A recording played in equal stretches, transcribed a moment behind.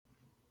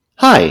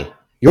Hi,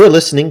 you're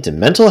listening to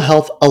Mental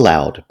Health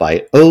Aloud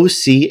by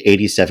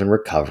OC87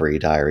 Recovery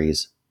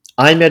Diaries.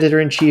 I'm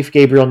Editor-in-Chief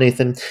Gabriel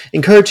Nathan,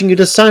 encouraging you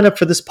to sign up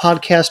for this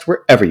podcast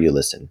wherever you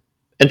listen.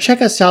 And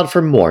check us out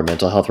for more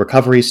mental health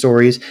recovery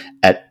stories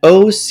at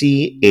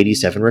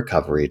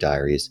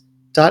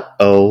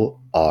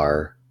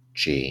OC87recoverydiaries.org.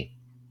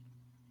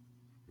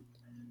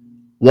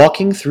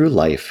 Walking Through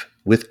Life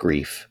with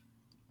Grief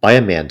by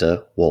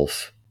Amanda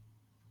Wolf.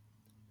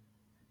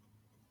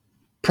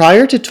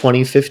 Prior to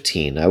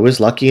 2015, I was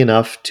lucky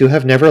enough to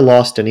have never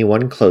lost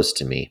anyone close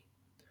to me.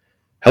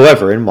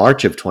 However, in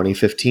March of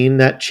 2015,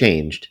 that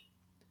changed.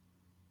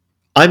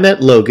 I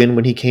met Logan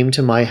when he came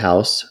to my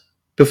house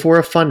before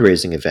a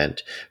fundraising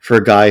event for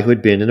a guy who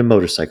had been in a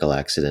motorcycle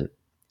accident.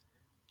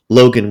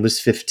 Logan was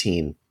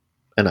 15,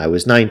 and I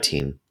was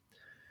 19.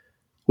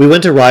 We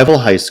went to rival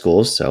high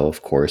schools, so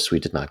of course we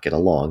did not get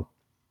along.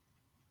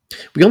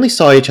 We only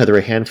saw each other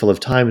a handful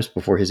of times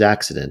before his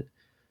accident,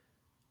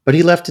 but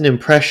he left an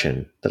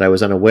impression that I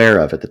was unaware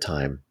of at the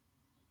time.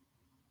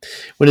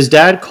 When his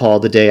dad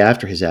called the day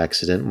after his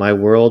accident, my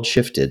world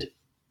shifted.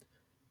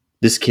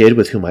 This kid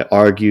with whom I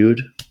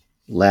argued,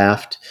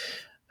 laughed,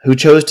 who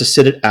chose to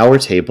sit at our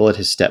table at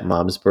his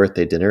stepmom's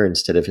birthday dinner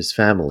instead of his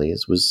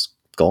family's, was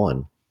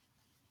gone.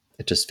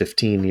 At just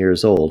 15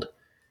 years old.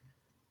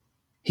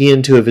 He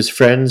and two of his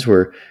friends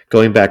were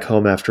going back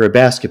home after a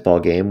basketball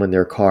game when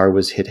their car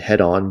was hit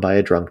head-on by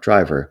a drunk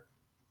driver.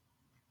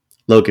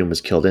 Logan was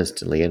killed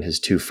instantly, and his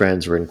two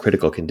friends were in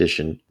critical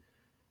condition.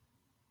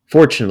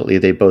 Fortunately,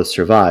 they both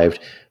survived,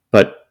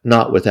 but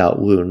not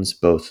without wounds,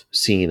 both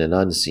seen and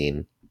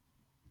unseen.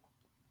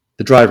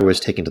 The driver was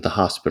taken to the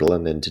hospital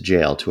and then to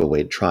jail to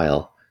await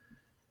trial.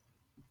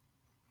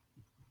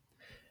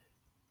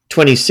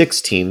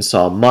 2016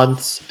 saw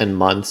months and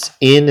months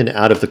in and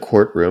out of the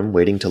courtroom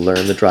waiting to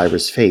learn the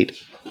driver's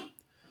fate.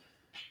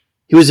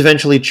 He was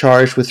eventually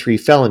charged with 3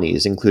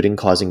 felonies, including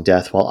causing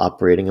death while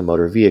operating a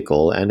motor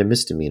vehicle and a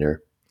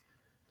misdemeanor.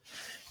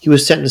 He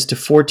was sentenced to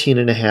 14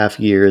 and a half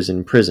years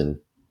in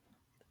prison.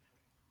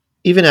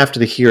 Even after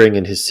the hearing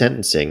and his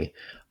sentencing,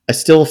 I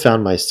still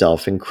found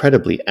myself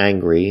incredibly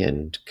angry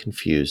and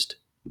confused.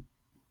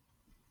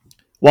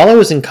 While I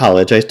was in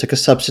college, I took a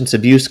substance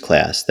abuse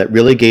class that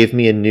really gave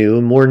me a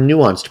new, more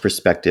nuanced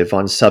perspective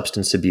on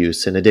substance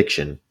abuse and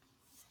addiction.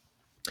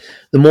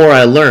 The more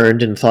I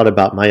learned and thought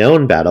about my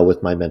own battle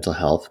with my mental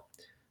health,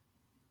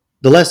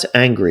 the less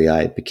angry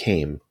I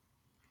became.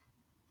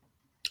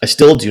 I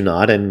still do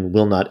not and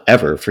will not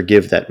ever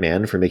forgive that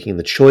man for making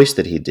the choice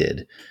that he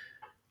did,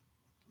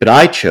 but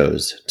I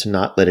chose to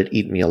not let it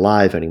eat me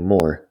alive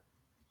anymore.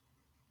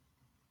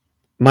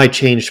 My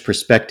changed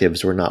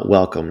perspectives were not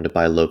welcomed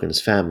by Logan's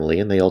family,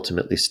 and they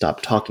ultimately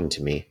stopped talking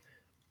to me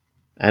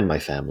and my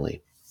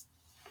family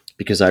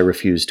because I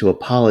refused to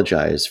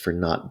apologize for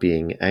not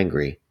being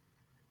angry.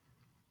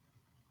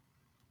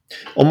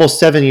 Almost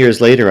 7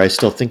 years later, I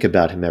still think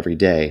about him every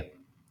day.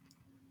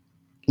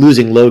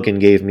 Losing Logan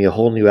gave me a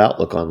whole new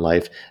outlook on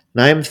life,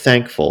 and I am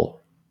thankful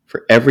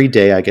for every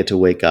day I get to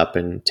wake up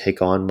and take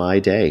on my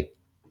day.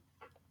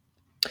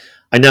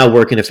 I now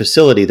work in a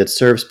facility that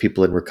serves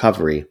people in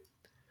recovery.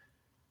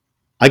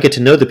 I get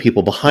to know the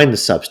people behind the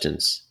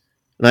substance,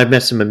 and I've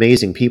met some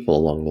amazing people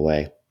along the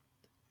way.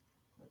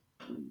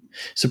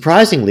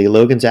 Surprisingly,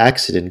 Logan's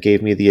accident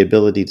gave me the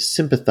ability to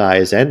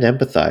sympathize and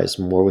empathize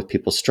more with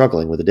people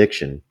struggling with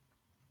addiction.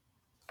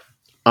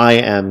 I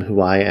am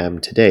who I am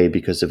today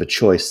because of a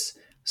choice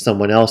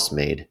someone else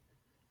made.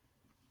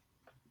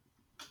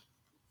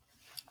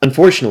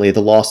 Unfortunately,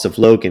 the loss of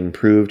Logan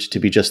proved to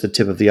be just the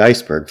tip of the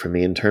iceberg for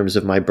me in terms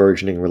of my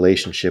burgeoning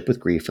relationship with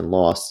grief and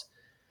loss.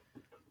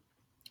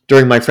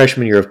 During my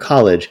freshman year of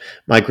college,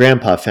 my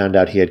grandpa found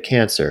out he had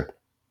cancer.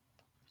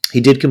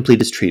 He did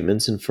complete his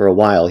treatments, and for a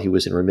while he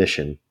was in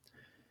remission.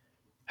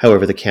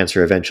 However, the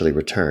cancer eventually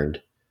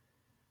returned.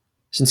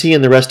 Since he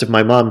and the rest of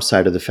my mom's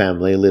side of the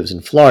family lives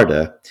in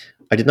Florida,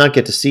 I did not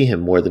get to see him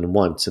more than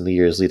once in the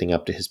years leading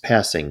up to his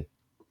passing.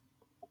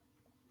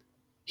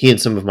 He and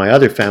some of my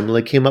other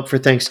family came up for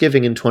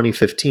Thanksgiving in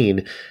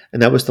 2015,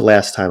 and that was the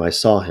last time I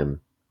saw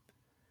him.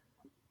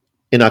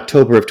 In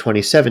October of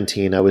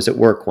 2017, I was at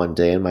work one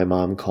day and my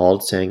mom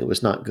called saying it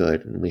was not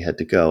good and we had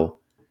to go.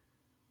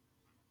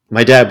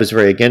 My dad was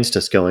very against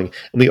us going,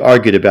 and we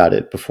argued about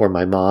it before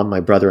my mom, my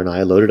brother, and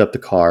I loaded up the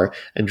car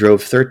and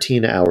drove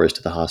 13 hours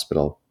to the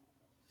hospital.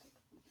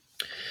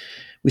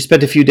 We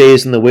spent a few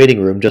days in the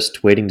waiting room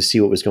just waiting to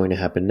see what was going to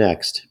happen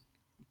next.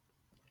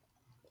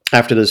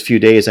 After those few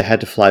days, I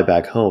had to fly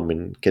back home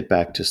and get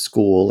back to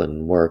school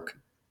and work.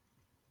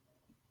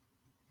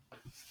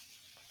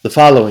 The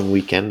following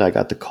weekend, I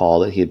got the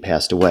call that he had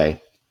passed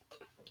away.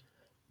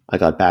 I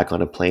got back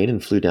on a plane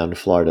and flew down to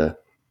Florida.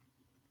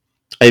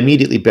 I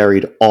immediately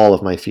buried all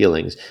of my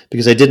feelings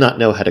because I did not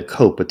know how to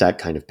cope with that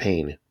kind of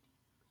pain.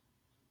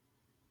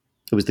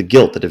 It was the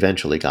guilt that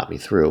eventually got me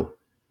through.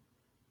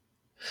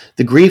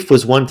 The grief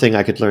was one thing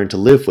I could learn to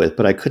live with,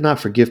 but I could not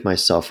forgive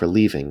myself for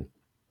leaving.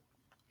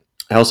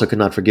 I also could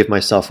not forgive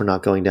myself for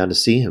not going down to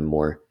see him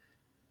more.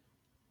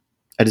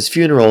 At his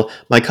funeral,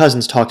 my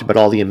cousins talked about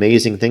all the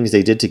amazing things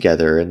they did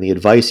together and the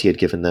advice he had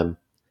given them.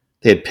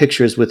 They had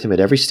pictures with him at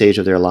every stage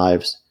of their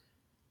lives.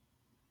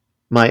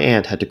 My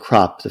aunt had to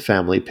crop the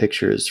family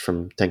pictures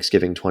from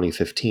Thanksgiving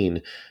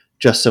 2015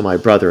 just so my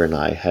brother and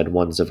I had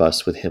ones of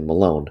us with him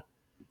alone.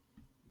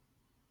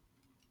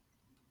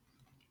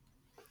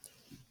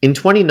 In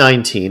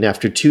 2019,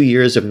 after 2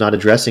 years of not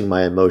addressing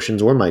my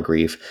emotions or my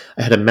grief,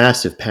 I had a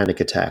massive panic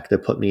attack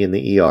that put me in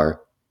the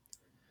ER.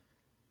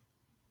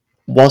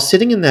 While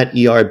sitting in that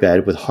ER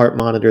bed with heart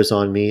monitors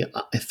on me,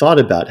 I thought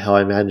about how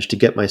I managed to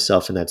get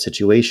myself in that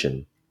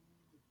situation.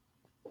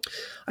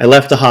 I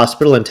left the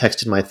hospital and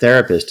texted my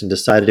therapist and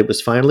decided it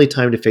was finally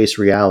time to face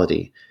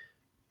reality,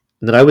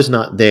 and that I was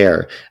not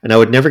there, and I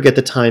would never get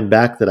the time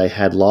back that I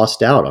had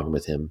lost out on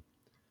with him.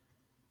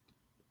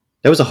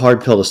 That was a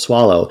hard pill to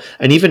swallow,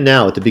 and even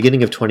now, at the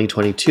beginning of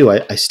 2022,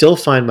 I still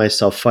find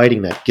myself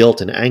fighting that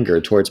guilt and anger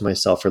towards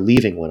myself for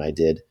leaving when I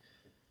did.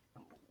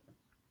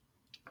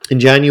 In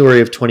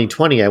January of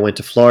 2020, I went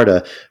to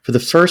Florida for the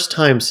first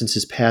time since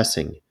his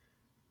passing,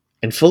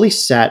 and fully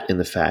sat in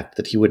the fact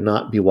that he would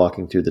not be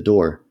walking through the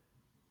door.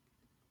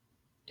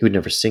 He would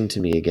never sing to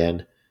me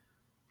again.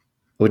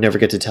 I would never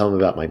get to tell him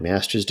about my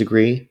master's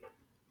degree.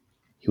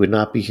 He would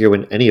not be here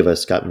when any of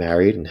us got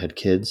married and had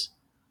kids.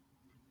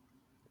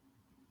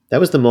 That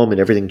was the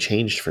moment everything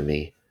changed for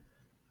me.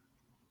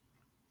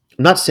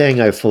 I'm not saying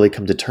I've fully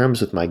come to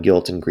terms with my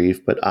guilt and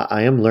grief, but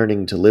I am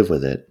learning to live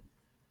with it.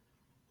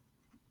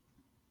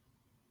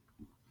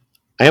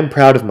 I am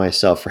proud of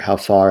myself for how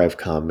far I've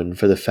come and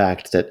for the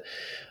fact that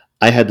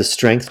I had the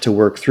strength to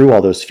work through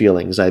all those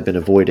feelings I've been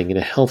avoiding in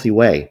a healthy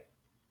way.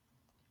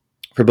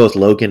 For both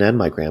Logan and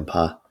my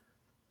grandpa.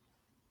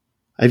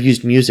 I've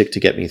used music to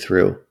get me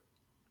through.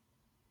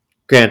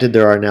 Granted,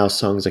 there are now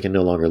songs I can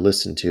no longer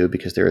listen to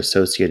because they're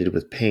associated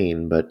with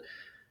pain, but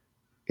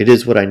it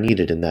is what I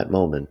needed in that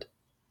moment.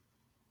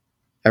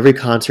 Every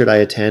concert I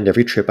attend,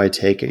 every trip I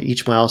take,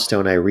 each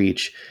milestone I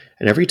reach,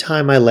 and every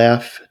time I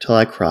laugh till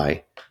I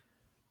cry,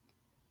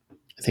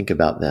 I think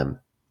about them.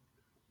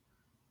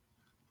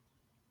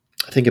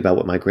 I think about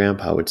what my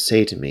grandpa would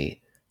say to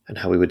me and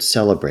how we would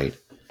celebrate.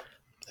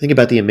 I think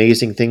about the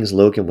amazing things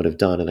Logan would have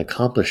done and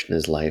accomplished in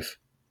his life.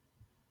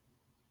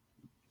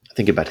 I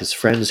think about his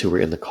friends who were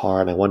in the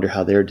car and I wonder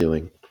how they're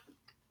doing.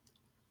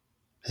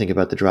 I think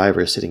about the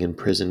driver sitting in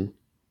prison,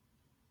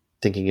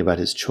 thinking about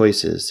his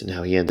choices and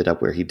how he ended up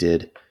where he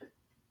did,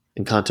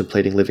 and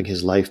contemplating living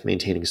his life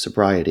maintaining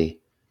sobriety.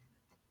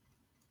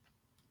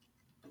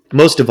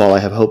 Most of all, I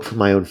have hope for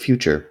my own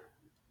future.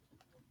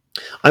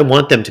 I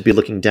want them to be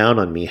looking down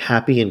on me,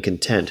 happy and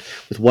content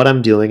with what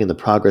I'm doing and the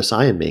progress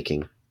I am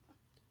making.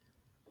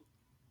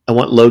 I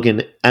want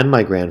Logan and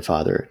my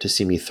grandfather to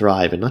see me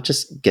thrive and not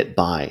just get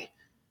by.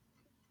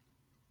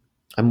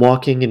 I'm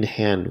walking in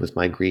hand with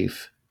my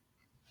grief.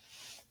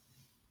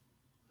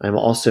 I'm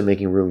also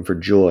making room for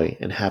joy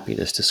and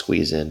happiness to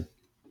squeeze in.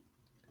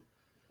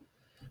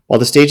 While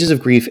the stages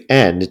of grief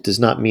end, it does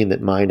not mean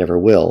that mine ever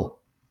will.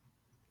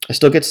 I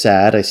still get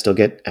sad, I still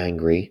get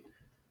angry,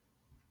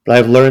 but I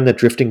have learned that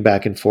drifting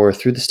back and forth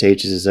through the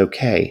stages is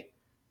okay.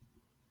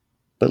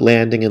 But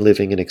landing and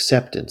living in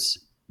acceptance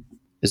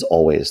is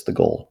always the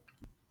goal.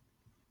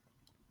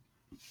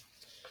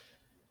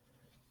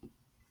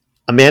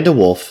 Amanda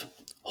Wolf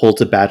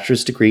holds a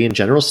bachelor's degree in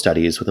general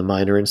studies with a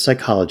minor in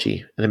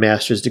psychology and a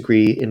master's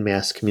degree in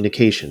mass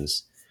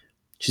communications.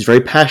 She's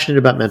very passionate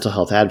about mental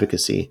health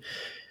advocacy.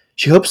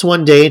 She hopes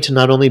one day to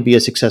not only be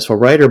a successful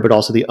writer, but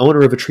also the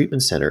owner of a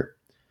treatment center.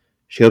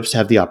 She hopes to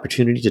have the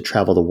opportunity to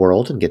travel the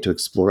world and get to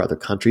explore other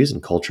countries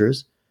and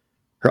cultures.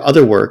 Her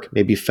other work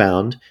may be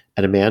found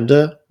at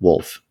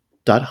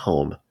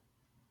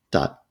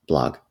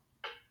amandawolf.home.blog.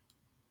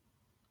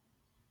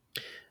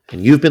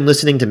 And you've been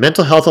listening to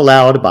Mental Health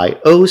Aloud by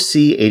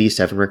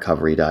OC87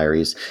 Recovery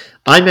Diaries.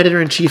 I'm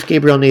Editor-in-Chief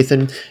Gabriel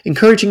Nathan,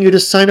 encouraging you to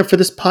sign up for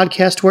this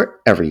podcast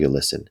wherever you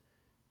listen.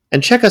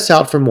 And check us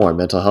out for more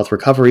mental health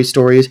recovery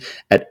stories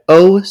at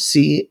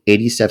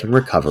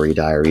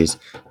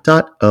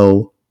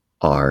OC87recoverydiaries.org.